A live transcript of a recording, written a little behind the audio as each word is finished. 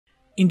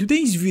In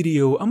today's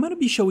video, I'm going to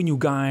be showing you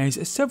guys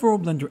several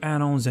Blender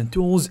add-ons and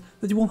tools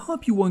that will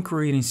help you when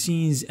creating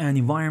scenes and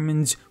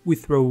environments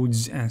with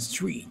roads and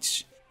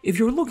streets. If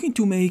you're looking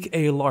to make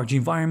a large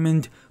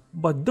environment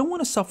but don't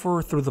want to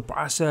suffer through the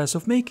process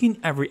of making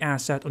every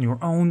asset on your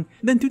own,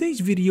 then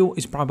today's video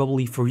is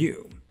probably for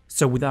you.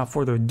 So without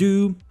further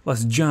ado,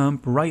 let's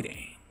jump right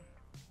in.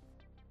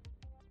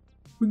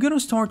 We're gonna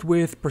start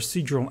with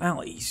Procedural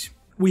Alleys.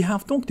 We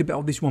have talked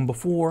about this one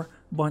before,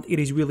 but it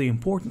is really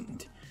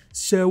important,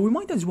 so we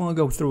might as well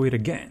go through it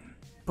again.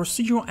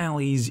 Procedural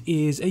Alleys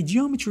is a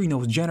geometry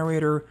node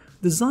generator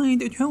designed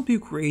to help you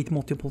create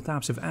multiple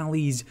types of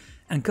alleys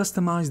and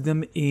customize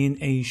them in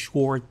a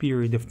short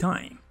period of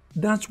time.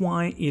 That's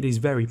why it is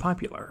very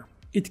popular.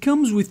 It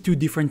comes with two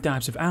different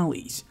types of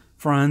alleys,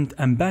 front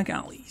and back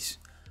alleys.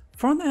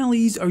 Front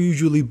alleys are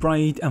usually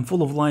bright and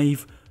full of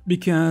life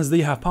because they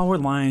have power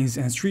lines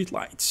and street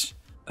lights,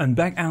 and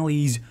back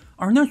alleys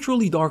are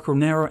naturally dark or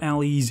narrow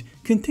alleys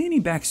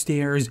containing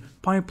backstairs,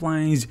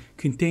 pipelines,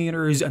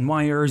 containers, and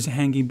wires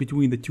hanging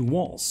between the two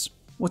walls.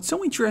 What's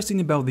so interesting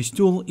about this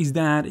tool is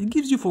that it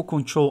gives you full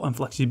control and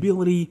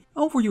flexibility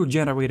over your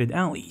generated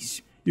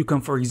alleys. You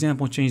can, for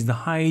example, change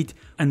the height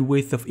and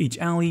width of each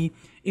alley,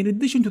 in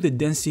addition to the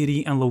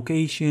density and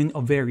location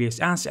of various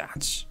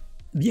assets.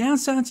 The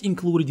assets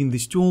included in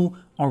this tool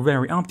are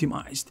very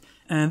optimized,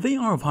 and they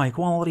are of high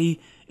quality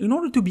in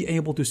order to be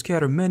able to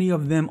scatter many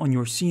of them on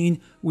your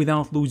scene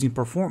without losing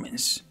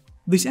performance.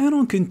 This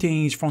add-on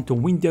contains frontal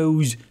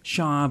windows,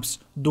 shops,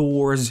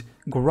 doors,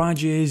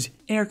 garages,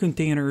 air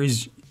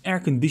containers, air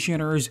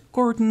conditioners,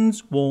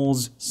 curtains,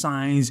 walls,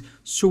 signs,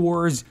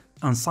 sewers,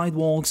 and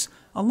sidewalks,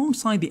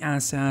 alongside the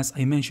assets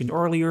I mentioned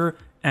earlier,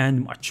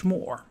 and much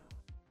more.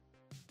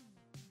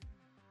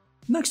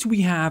 Next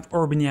we have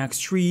Urbaniac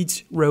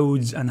streets,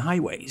 roads, and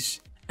highways.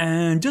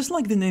 And just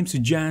like the name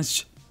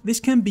suggests, this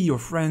can be your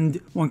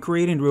friend when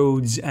creating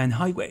roads and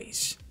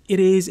highways. It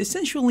is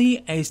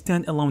essentially a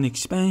standalone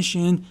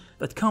expansion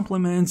that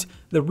complements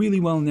the really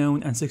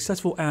well-known and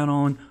successful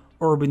add-on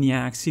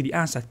Urbaniac City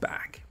Asset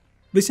Pack.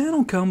 This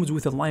add-on comes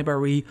with a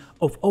library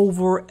of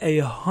over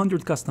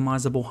 100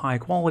 customizable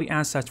high-quality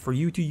assets for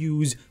you to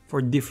use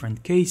for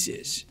different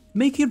cases.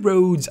 Making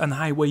roads and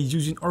highways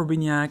using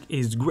Urbaniac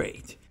is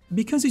great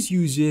because it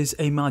uses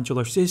a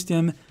modular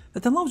system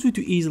that allows you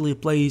to easily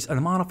place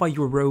and modify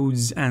your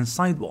roads and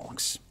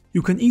sidewalks.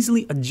 You can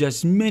easily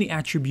adjust many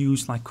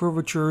attributes like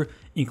curvature,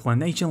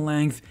 inclination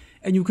length,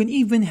 and you can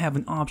even have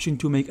an option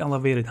to make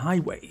elevated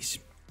highways.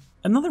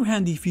 Another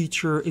handy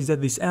feature is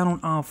that this add-on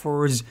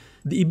offers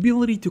the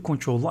ability to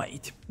control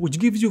light, which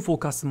gives you full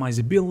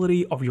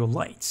customizability of your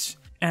lights.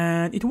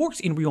 And it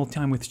works in real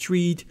time with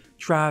street,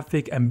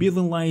 traffic, and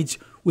building lights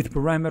with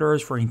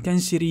parameters for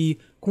intensity,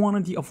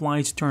 quantity of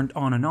lights turned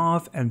on and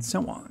off, and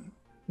so on.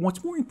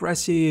 What's more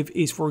impressive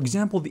is, for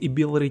example, the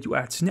ability to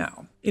add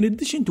snow, in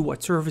addition to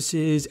wet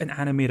surfaces and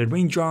animated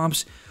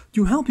raindrops,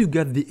 to help you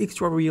get the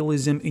extra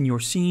realism in your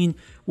scene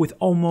with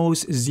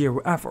almost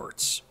zero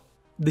efforts.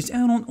 This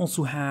add-on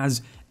also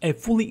has a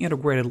fully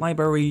integrated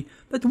library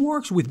that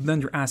works with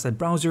Blender Asset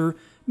Browser,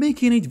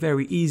 making it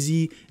very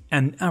easy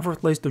and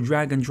effortless to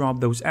drag and drop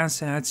those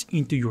assets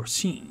into your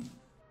scene.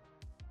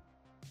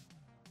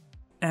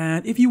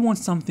 And if you want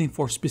something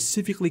for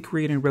specifically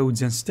creating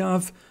roads and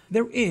stuff,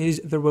 there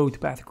is the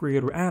Road Path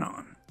Creator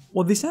add-on.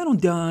 What this add-on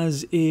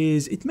does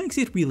is it makes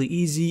it really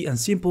easy and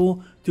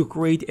simple to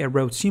create a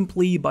road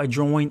simply by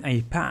drawing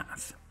a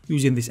path.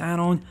 Using this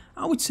add-on,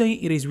 I would say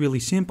it is really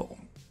simple.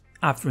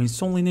 After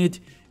installing it,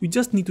 you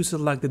just need to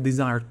select the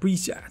desired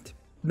preset.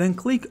 Then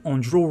click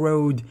on Draw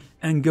Road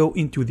and go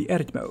into the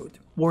Edit mode,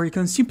 where you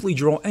can simply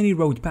draw any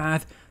road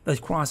path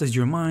that crosses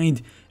your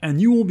mind, and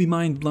you will be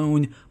mind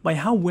blown by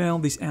how well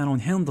this add-on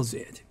handles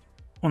it.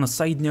 On a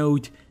side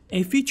note,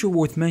 a feature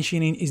worth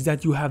mentioning is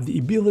that you have the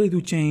ability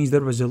to change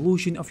the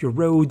resolution of your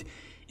road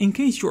in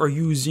case you are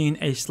using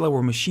a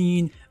slower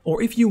machine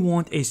or if you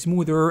want a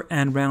smoother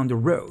and rounder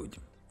road.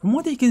 From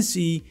what I can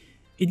see,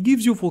 it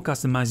gives you full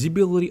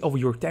customizability over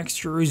your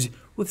textures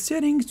with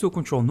settings to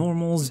control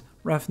normals,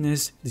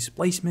 roughness,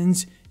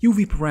 displacements,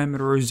 UV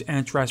parameters,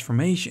 and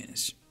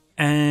transformations.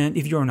 And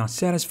if you're not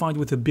satisfied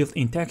with the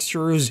built-in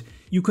textures,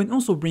 you can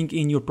also bring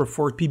in your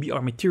preferred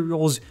PBR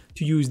materials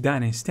to use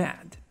that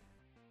instead.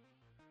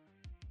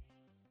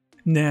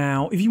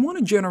 Now, if you want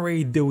to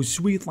generate those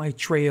sweet light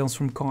trails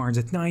from cars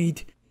at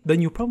night,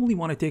 then you probably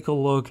want to take a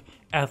look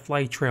at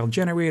Light Trail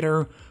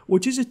Generator,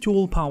 which is a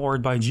tool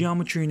powered by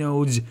geometry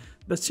nodes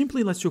that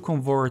simply lets you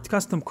convert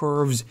custom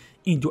curves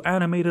into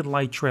animated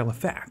light trail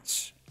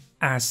effects.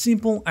 As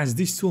simple as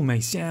this tool may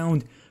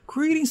sound,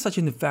 creating such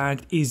an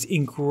effect is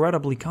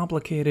incredibly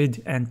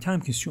complicated and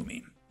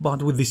time-consuming.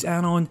 But with this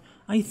add-on,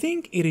 I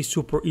think it is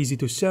super easy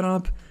to set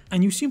up,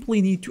 and you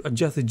simply need to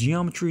adjust the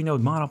geometry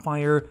node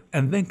modifier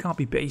and then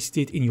copy-paste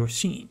it in your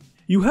scene.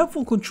 You have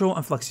full control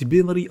and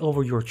flexibility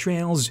over your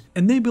trails,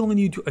 enabling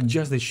you to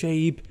adjust the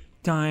shape,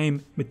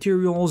 time,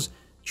 materials,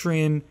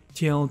 trim,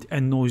 tilt,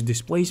 and noise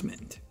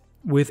displacement,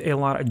 with a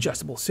lot of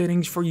adjustable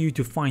settings for you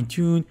to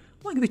fine-tune,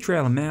 like the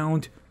trail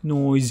amount,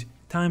 noise,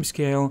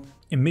 timescale,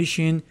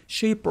 emission,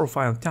 shape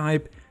profile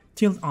type,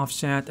 tilt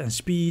offset and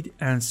speed,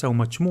 and so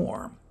much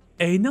more.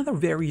 Another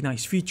very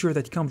nice feature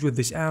that comes with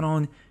this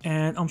add-on,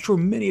 and I'm sure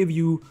many of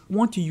you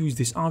want to use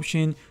this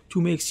option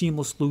to make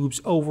seamless loops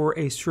over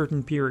a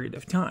certain period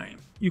of time.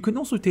 You can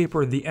also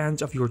taper the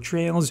ends of your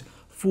trails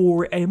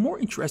for a more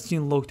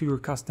interesting look to your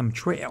custom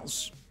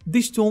trails.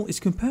 This tool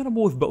is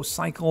compatible with both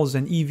Cycles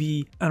and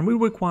Eevee and will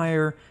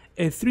require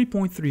a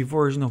 3.3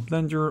 version of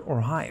Blender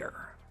or higher.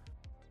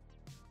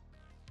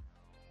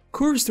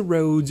 Cursed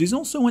Roads is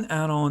also an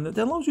add-on that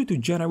allows you to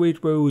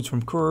generate roads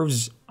from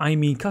curves,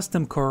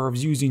 custom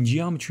curves using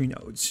geometry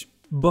nodes.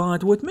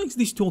 But what makes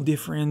this tool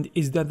different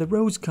is that the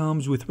roads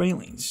comes with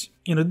railings,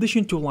 in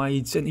addition to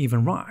lights and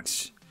even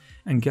rocks.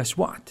 And guess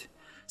what?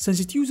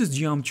 Since it uses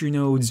geometry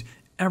nodes,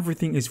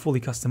 everything is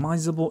fully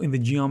customizable in the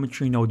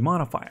geometry node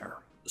modifier,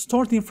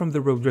 starting from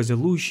the road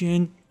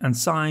resolution and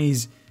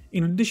size,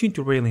 in addition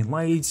to railing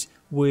lights,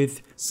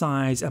 width,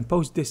 size, and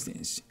post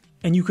distance.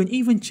 And you can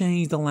even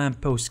change the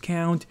lamppost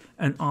count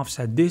and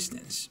offset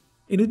distance,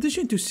 in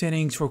addition to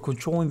settings for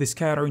controlling the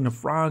scattering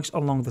of rocks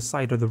along the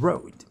side of the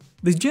road.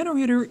 This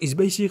generator is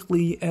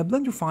basically a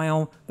Blender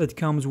file that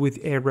comes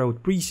with a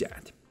road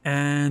preset.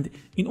 And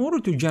in order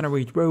to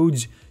generate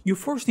roads, you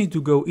first need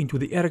to go into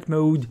the edit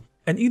mode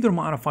and either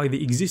modify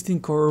the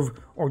existing curve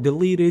or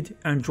delete it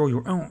and draw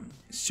your own.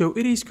 So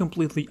it is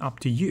completely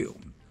up to you.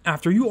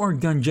 After you are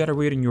done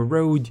generating your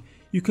road,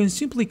 you can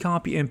simply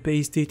copy and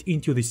paste it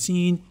into the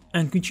scene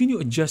and continue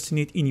adjusting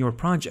it in your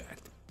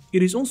project.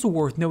 It is also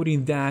worth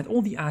noting that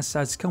all the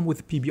assets come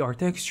with PBR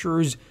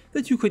textures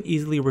that you can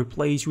easily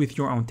replace with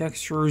your own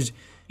textures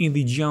in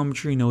the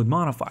geometry node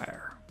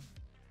modifier.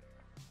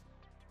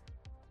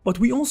 But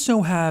we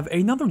also have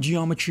another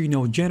geometry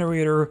node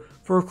generator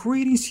for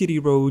creating city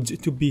roads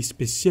to be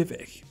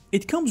specific.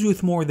 It comes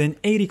with more than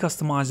 80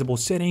 customizable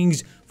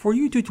settings for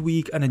you to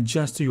tweak and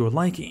adjust to your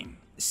liking.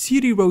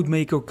 City Road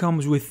Maker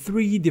comes with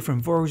 3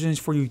 different versions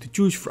for you to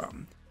choose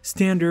from: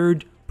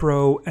 Standard,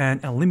 Pro, and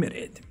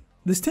Unlimited.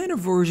 The Standard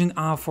version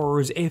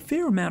offers a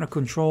fair amount of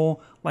control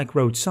like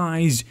road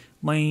size,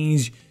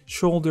 lanes,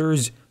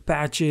 shoulders,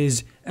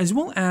 patches, as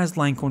well as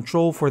line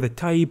control for the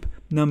type,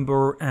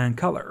 number, and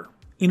color.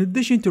 In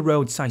addition to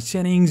road size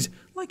settings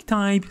like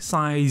type,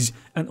 size,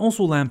 and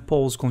also lamp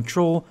poles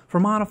control for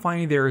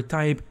modifying their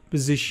type,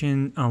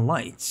 position, and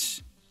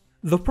lights.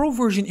 The Pro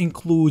version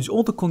includes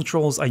all the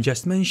controls I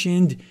just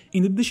mentioned,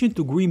 in addition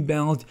to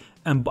greenbelt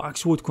and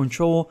boxwood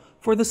control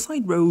for the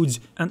side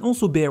roads and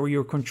also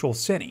barrier control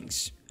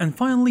settings. And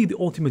finally, the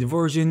Ultimate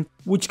version,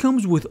 which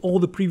comes with all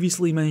the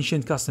previously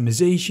mentioned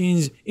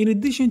customizations, in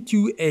addition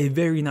to a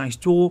very nice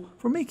tool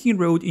for making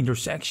road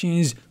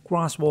intersections,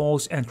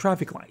 crosswalks, and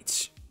traffic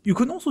lights. You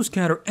can also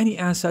scatter any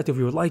asset of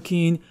your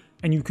liking,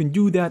 and you can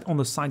do that on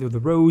the side of the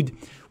road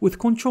with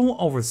control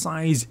over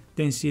size,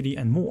 density,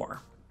 and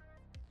more.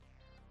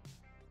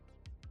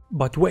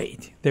 But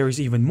wait, there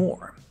is even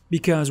more,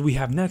 because we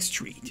have Next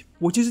Street,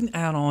 which is an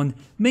add-on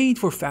made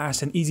for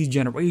fast and easy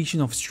generation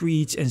of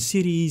streets and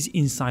cities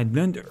inside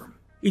Blender.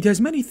 It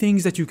has many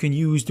things that you can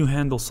use to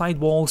handle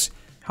sidewalks,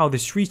 how the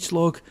streets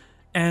look,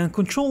 and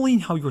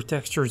controlling how your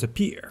textures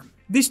appear.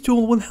 This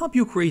tool will help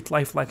you create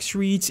lifelike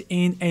streets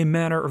in a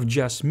matter of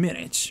just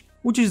minutes,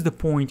 which is the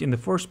point in the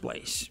first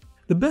place.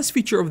 The best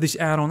feature of this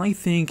add-on, I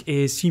think,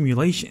 is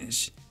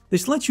simulations.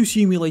 This lets you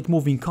simulate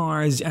moving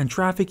cars and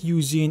traffic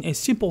using a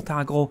simple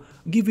toggle,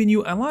 giving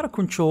you a lot of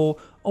control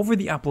over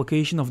the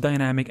application of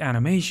dynamic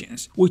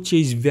animations, which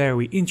is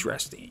very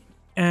interesting.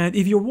 And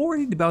if you're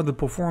worried about the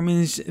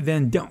performance,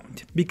 then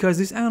don't, because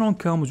this add-on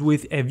comes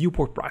with a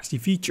viewport proxy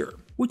feature,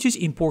 which is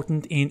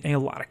important in a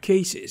lot of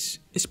cases,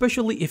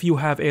 especially if you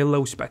have a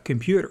low-spec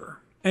computer.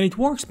 And it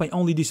works by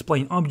only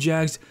displaying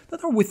objects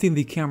that are within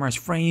the camera's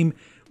frame,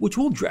 which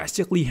will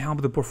drastically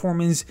help the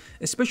performance,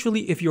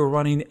 especially if you're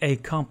running a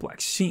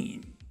complex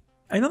scene.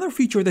 Another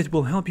feature that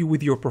will help you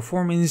with your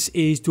performance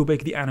is to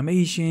make the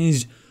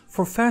animations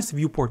for fast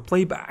viewport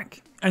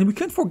playback. And we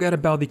can't forget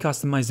about the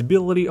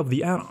customizability of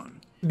the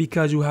add-on,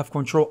 because you have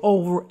control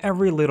over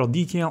every little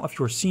detail of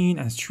your scene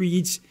and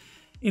streets,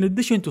 in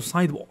addition to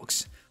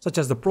sidewalks, such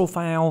as the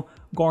profile,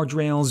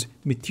 guardrails,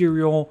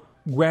 material,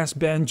 grass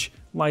bench,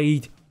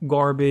 light,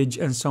 garbage,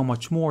 and so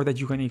much more that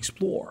you can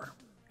explore.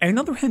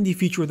 Another handy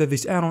feature that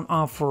this add-on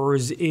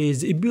offers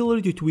is the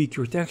ability to tweak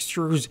your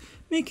textures,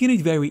 making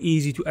it very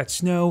easy to add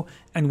snow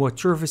and wet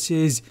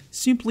surfaces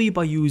simply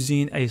by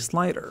using a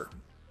slider.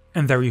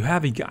 And there you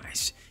have it,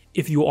 guys.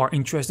 If you are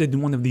interested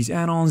in one of these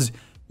add-ons,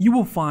 you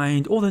will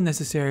find all the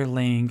necessary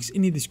links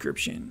in the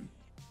description.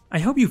 I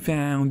hope you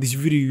found this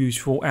video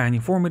useful and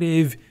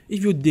informative.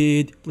 If you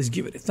did, please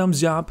give it a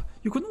thumbs up.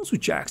 You can also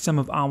check some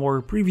of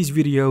our previous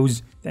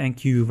videos.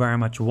 Thank you very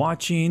much for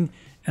watching,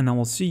 and I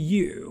will see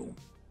you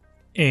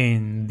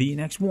in the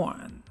next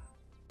one.